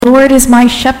The Lord is my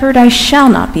shepherd, I shall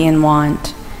not be in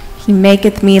want. He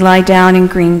maketh me lie down in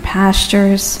green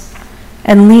pastures,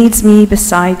 and leads me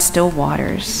beside still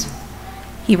waters.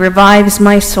 He revives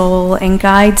my soul and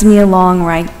guides me along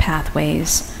right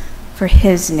pathways for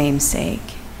his name's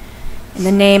sake. In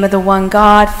the name of the one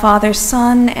God, Father,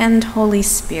 Son, and Holy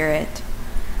Spirit.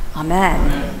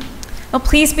 Amen. Well,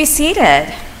 please be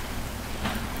seated.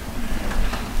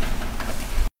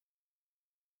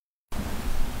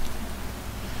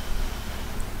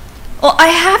 Well, I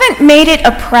haven't made it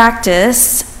a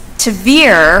practice to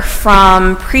veer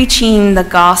from preaching the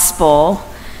gospel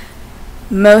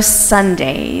most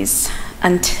Sundays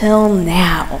until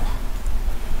now.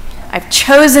 I've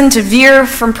chosen to veer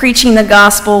from preaching the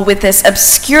gospel with this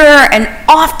obscure and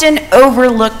often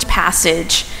overlooked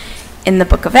passage in the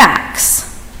book of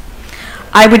Acts.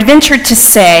 I would venture to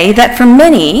say that for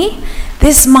many,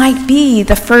 this might be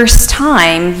the first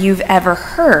time you've ever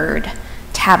heard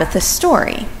Tabitha's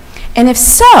story. And if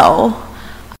so,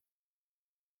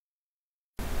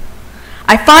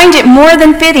 I find it more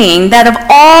than fitting that of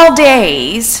all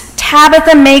days,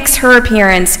 Tabitha makes her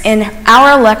appearance in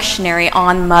our lectionary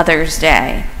on Mother's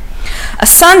Day, a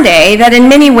Sunday that in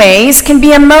many ways can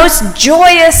be a most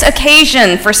joyous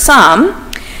occasion for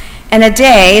some, and a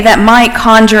day that might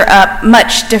conjure up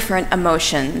much different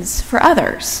emotions for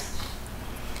others.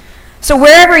 So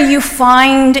wherever you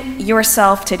find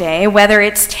yourself today, whether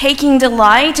it's taking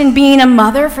delight in being a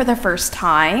mother for the first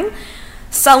time,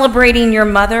 celebrating your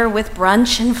mother with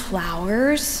brunch and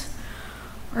flowers,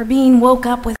 or being woke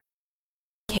up with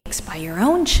cakes by your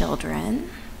own children,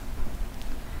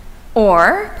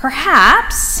 or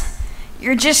perhaps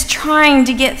you're just trying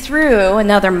to get through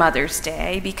another Mother's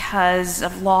Day because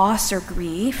of loss or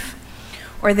grief,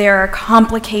 or there are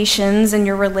complications in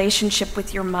your relationship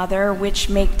with your mother which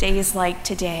make days like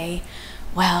today,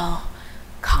 well,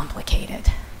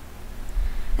 complicated.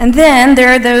 And then there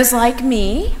are those like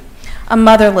me, a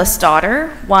motherless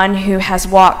daughter, one who has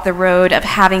walked the road of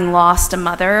having lost a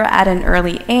mother at an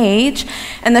early age,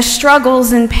 and the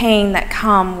struggles and pain that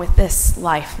come with this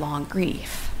lifelong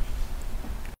grief.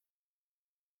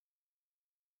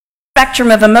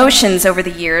 Spectrum of emotions over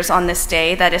the years on this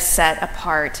day that is set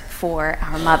apart for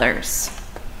our mothers,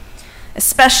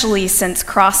 especially since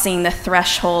crossing the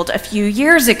threshold a few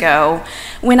years ago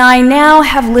when I now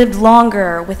have lived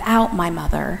longer without my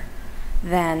mother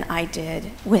than I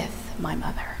did with my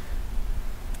mother.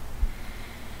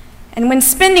 And when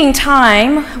spending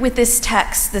time with this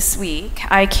text this week,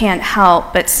 I can't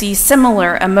help but see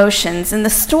similar emotions in the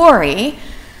story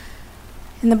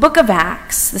in the book of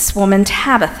Acts, this woman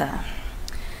Tabitha.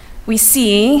 We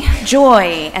see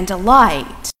joy and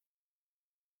delight,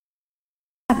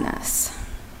 sadness.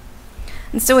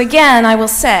 And so again, I will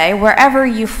say, wherever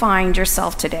you find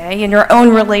yourself today in your own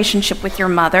relationship with your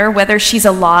mother, whether she's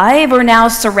alive or now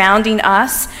surrounding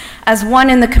us as one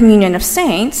in the communion of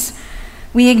saints,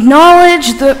 we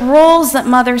acknowledge the roles that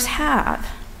mothers have.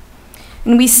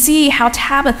 And we see how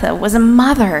Tabitha was a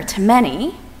mother to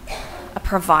many, a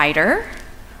provider,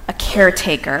 a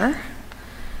caretaker,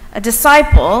 a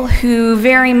disciple who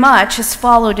very much has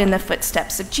followed in the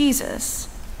footsteps of Jesus.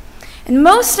 And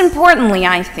most importantly,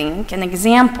 I think, an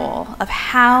example of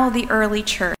how the early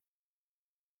church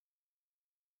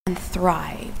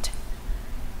thrived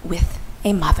with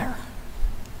a mother.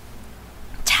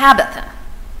 Tabitha.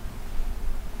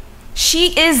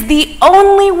 She is the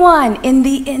only one in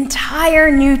the entire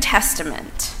New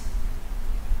Testament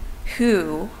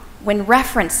who, when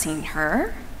referencing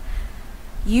her,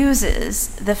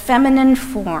 uses the feminine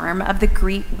form of the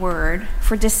Greek word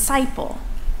for disciple.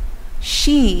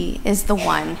 She is the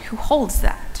one who holds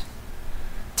that.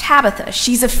 Tabitha,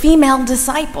 she's a female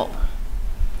disciple.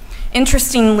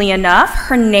 Interestingly enough,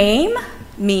 her name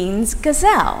means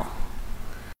gazelle,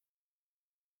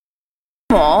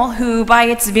 who by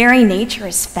its very nature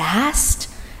is fast,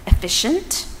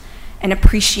 efficient, and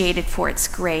appreciated for its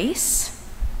grace.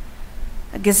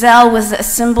 A gazelle was a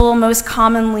symbol most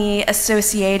commonly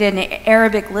associated in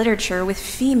Arabic literature with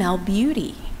female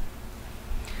beauty.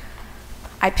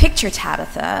 I picture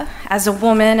Tabitha as a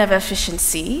woman of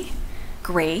efficiency,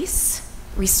 grace,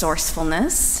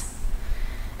 resourcefulness,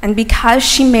 and because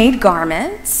she made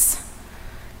garments,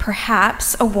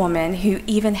 perhaps a woman who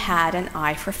even had an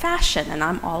eye for fashion, and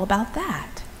I'm all about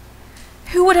that.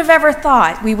 Who would have ever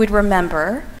thought we would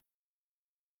remember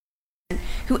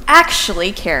who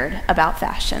actually cared about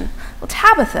fashion? Well,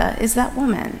 Tabitha is that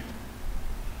woman.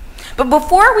 But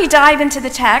before we dive into the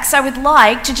text, I would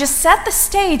like to just set the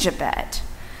stage a bit.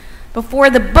 Before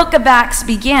the book of Acts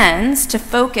begins to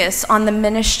focus on the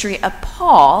ministry of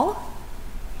Paul,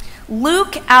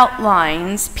 Luke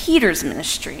outlines Peter's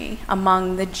ministry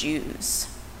among the Jews,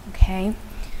 okay?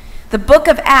 The book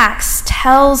of Acts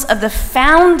tells of the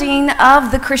founding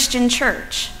of the Christian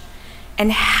church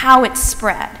and how it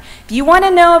spread. If you want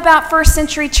to know about first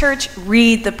century church,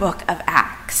 read the book of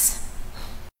Acts.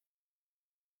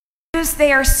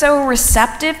 They are so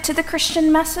receptive to the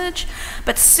Christian message,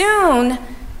 but soon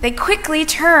they quickly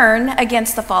turn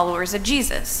against the followers of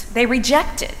Jesus. They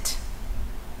reject it.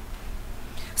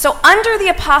 So under the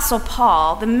Apostle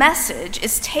Paul, the message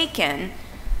is taken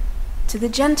to the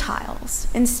Gentiles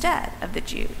instead of the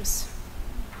Jews.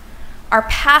 Our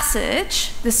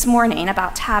passage this morning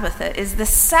about Tabitha is the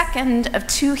second of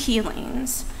two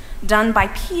healings done by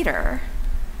Peter,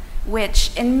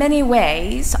 which in many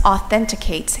ways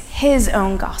authenticates his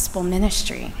own gospel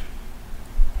ministry.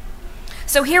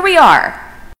 So here we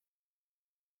are,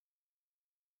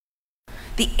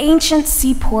 the ancient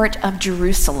seaport of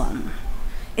Jerusalem.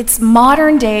 It's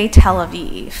modern-day Tel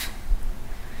Aviv.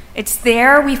 It's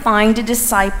there we find a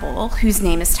disciple whose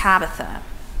name is Tabitha.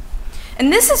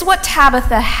 And this is what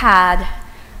Tabitha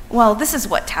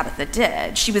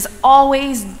did. She was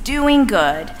always doing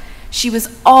good. She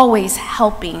was always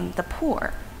helping the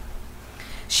poor.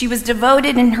 She was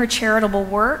devoted in her charitable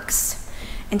works,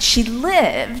 and she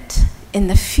lived in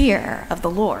the fear of the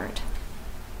Lord.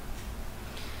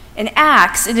 In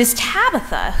Acts, it is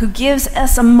Tabitha who gives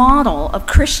us a model of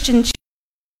Christian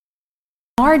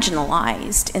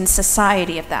marginalized in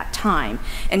society of that time.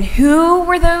 And who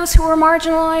were those who were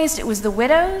marginalized? It was the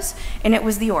widows and it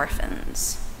was the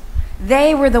orphans.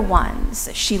 They were the ones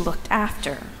that she looked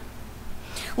after.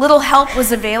 Little help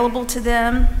was available to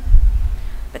them,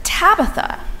 but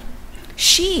Tabitha,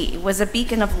 she was a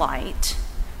beacon of light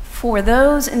for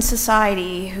those in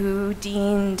society who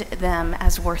deemed them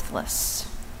as worthless.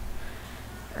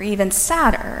 Or even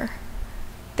sadder,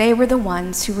 they were the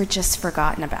ones who were just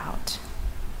forgotten about.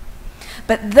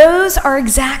 But those are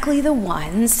exactly the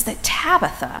ones that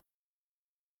Tabitha,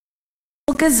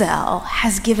 Gazelle,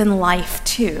 has given life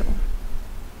to.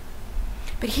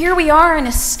 But here we are in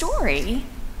a story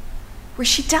where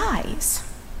she dies.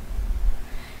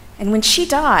 And when she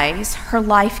dies, her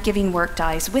life-giving work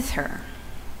dies with her.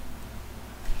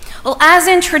 Well, as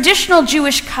in traditional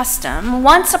Jewish custom,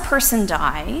 once a person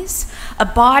dies, a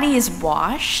body is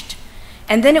washed,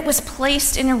 and then it was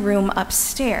placed in a room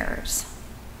upstairs.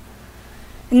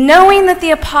 Knowing that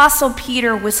the Apostle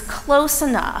Peter was close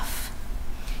enough,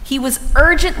 he was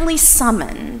urgently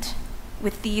summoned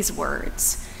with these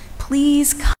words,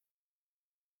 "Please come."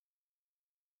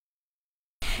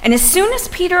 And as soon as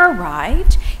Peter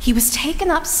arrived, he was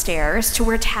taken upstairs to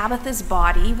where Tabitha's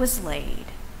body was laid.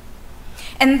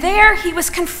 And there he was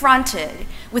confronted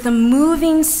with a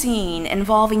moving scene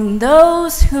involving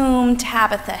those whom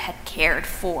Tabitha had cared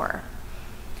for.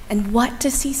 And what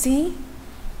does he see?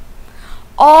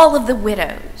 All of the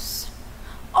widows,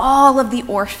 all of the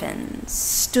orphans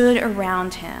stood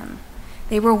around him.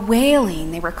 They were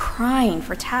wailing, they were crying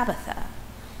for Tabitha.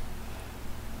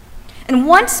 And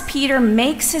once Peter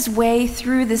makes his way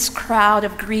through this crowd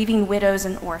of grieving widows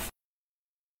and orphans,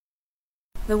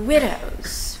 the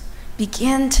widows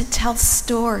begin to tell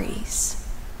stories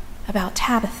about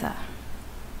Tabitha.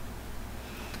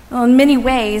 Well, in many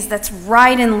ways, that's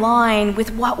right in line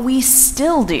with what we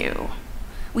still do.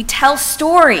 We tell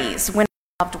stories when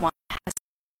a loved one has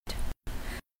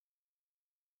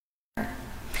died.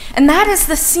 And that is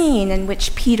the scene in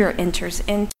which Peter enters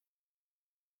into.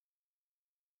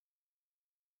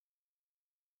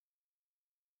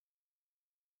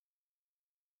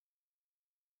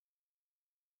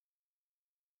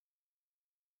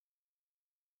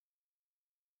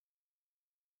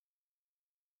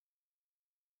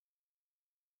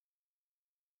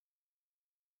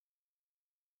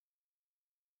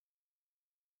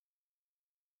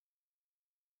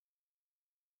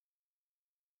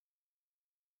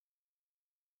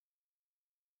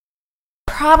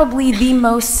 Probably the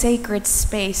most sacred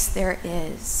space there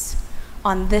is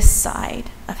on this side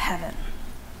of heaven.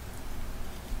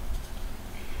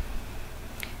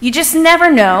 You just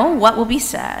never know what will be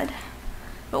said,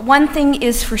 but one thing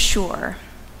is for sure.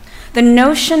 The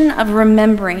notion of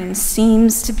remembering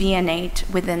seems to be innate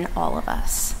within all of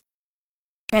us.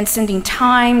 Transcending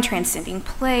time, transcending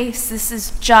place, this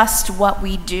is just what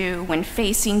we do when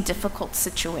facing difficult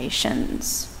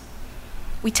situations.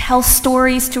 We tell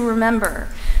stories to remember,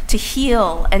 to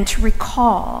heal, and to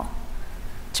recall,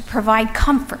 to provide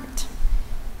comfort.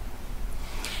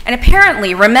 And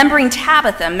apparently, remembering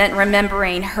Tabitha meant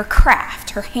remembering her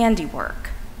craft, her handiwork.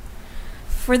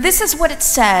 For this is what it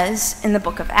says in the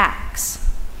book of Acts.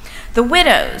 The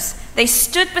widows, they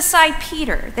stood beside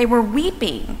Peter. They were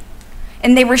weeping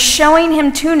and they were showing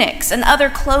him tunics and other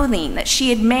clothing that she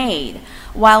had made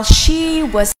while she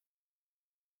was.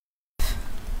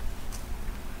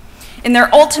 In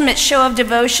their ultimate show of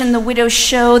devotion, the widows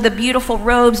show the beautiful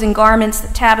robes and garments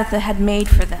that Tabitha had made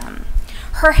for them.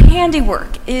 Her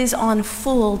handiwork is on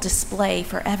full display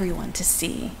for everyone to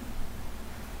see.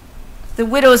 The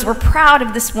widows were proud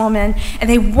of this woman, and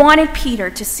they wanted Peter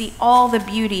to see all the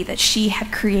beauty that she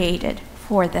had created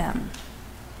for them.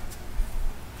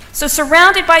 So,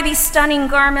 surrounded by these stunning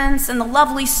garments and the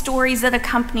lovely stories that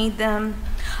accompanied them,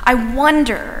 I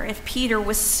wonder if Peter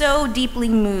was so deeply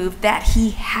moved that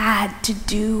he had to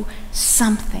do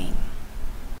something.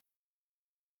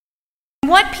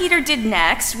 What Peter did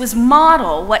next was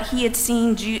model what he had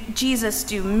seen Jesus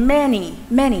do many,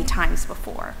 many times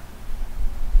before.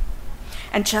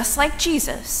 And just like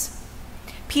Jesus,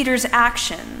 Peter's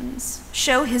actions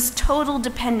show his total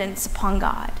dependence upon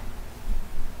God.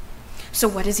 So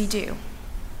what does he do?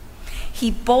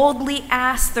 He boldly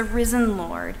asks the risen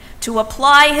Lord to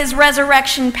apply his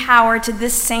resurrection power to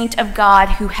this saint of God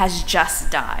who has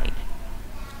just died,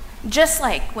 just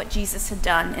like what Jesus had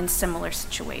done in similar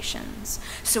situations.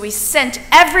 So he sent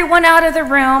everyone out of the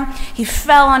room. He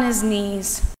fell on his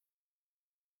knees.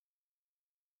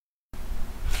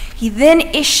 He then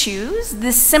issues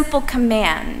this simple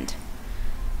command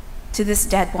to this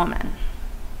dead woman: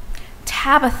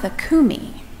 Tabitha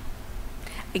Kumi.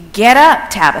 Get up,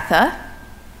 Tabitha.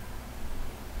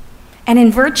 And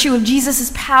in virtue of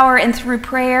Jesus' power and through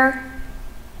prayer,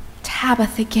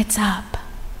 Tabitha gets up.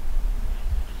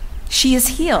 She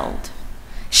is healed.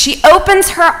 She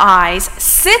opens her eyes,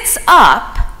 sits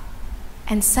up,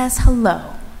 and says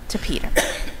hello to Peter.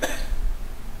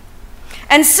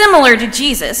 And similar to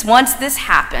Jesus, once this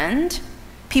happened,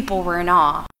 people were in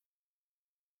awe.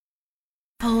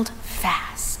 Traveled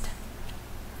fast.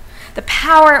 The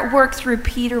power at work through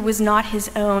Peter was not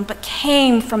his own, but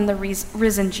came from the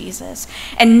risen Jesus.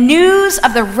 And news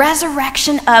of the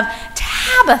resurrection of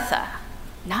Tabitha,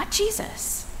 not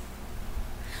Jesus,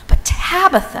 but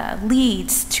Tabitha,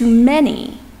 leads to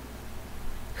many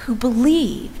who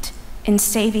believed in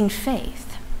saving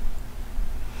faith.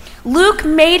 Luke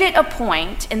made it a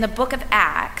point in the book of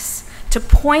Acts to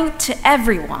point to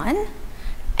everyone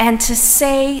and to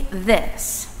say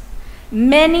this: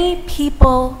 many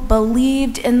people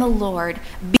believed in the Lord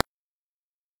because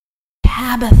of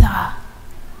Tabitha.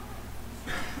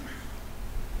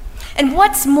 And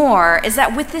what's more is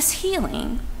that with this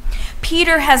healing,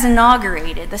 Peter has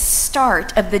inaugurated the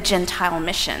start of the Gentile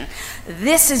mission.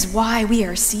 This is why we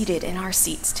are seated in our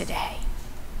seats today.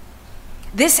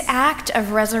 This act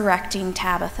of resurrecting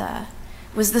Tabitha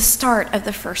was the start of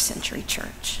the first century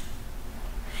church.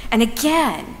 And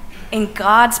again, in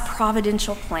God's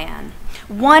providential plan,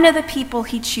 one of the people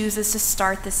he chooses to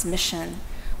start this mission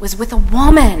was with a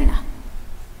woman,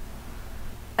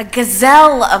 a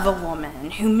gazelle of a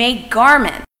woman who made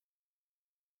garments,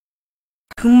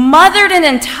 who mothered an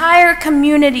entire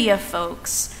community of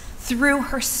folks through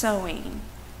her sewing,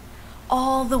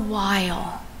 all the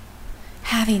while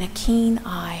having a keen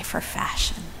eye for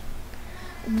fashion.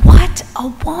 What a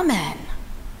woman!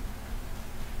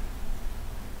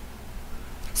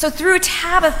 So through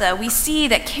Tabitha, we see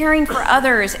that caring for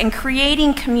others and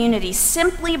creating community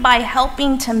simply by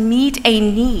helping to meet a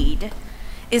need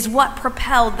is what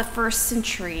propelled the first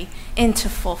century into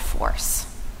full force.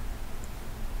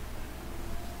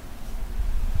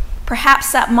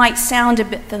 Perhaps that might sound a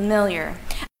bit familiar.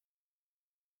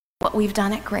 What we've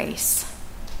done at Grace.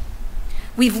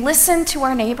 We've listened to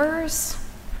our neighbors.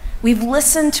 We've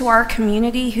listened to our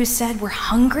community who said we're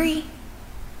hungry.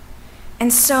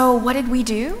 And so what did we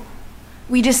do?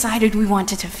 We decided we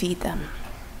wanted to feed them.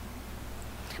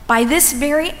 By this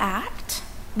very act,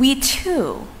 we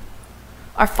too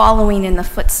are following in the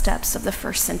footsteps of the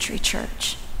first century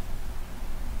church.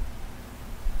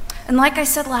 And like I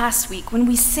said last week, when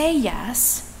we say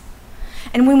yes,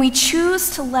 and when we choose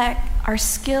to let our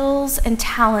skills and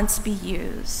talents be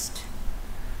used,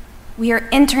 we are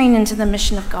entering into the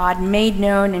mission of God made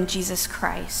known in Jesus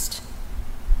Christ,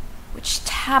 which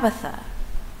Tabitha,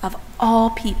 of all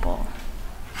people,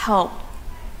 helped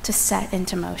to set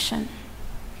into motion.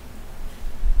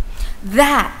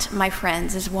 That, my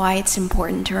friends, is why it's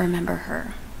important to remember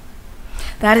her.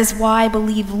 That is why I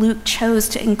believe Luke chose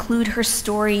to include her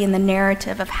story in the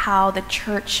narrative of how the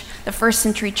church, the first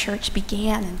century church,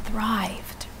 began and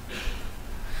thrived.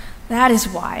 That is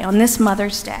why, on this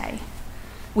Mother's Day,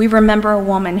 we remember a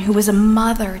woman who was a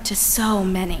mother to so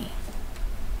many.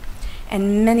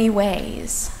 In many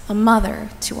ways, a mother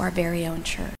to our very own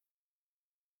church.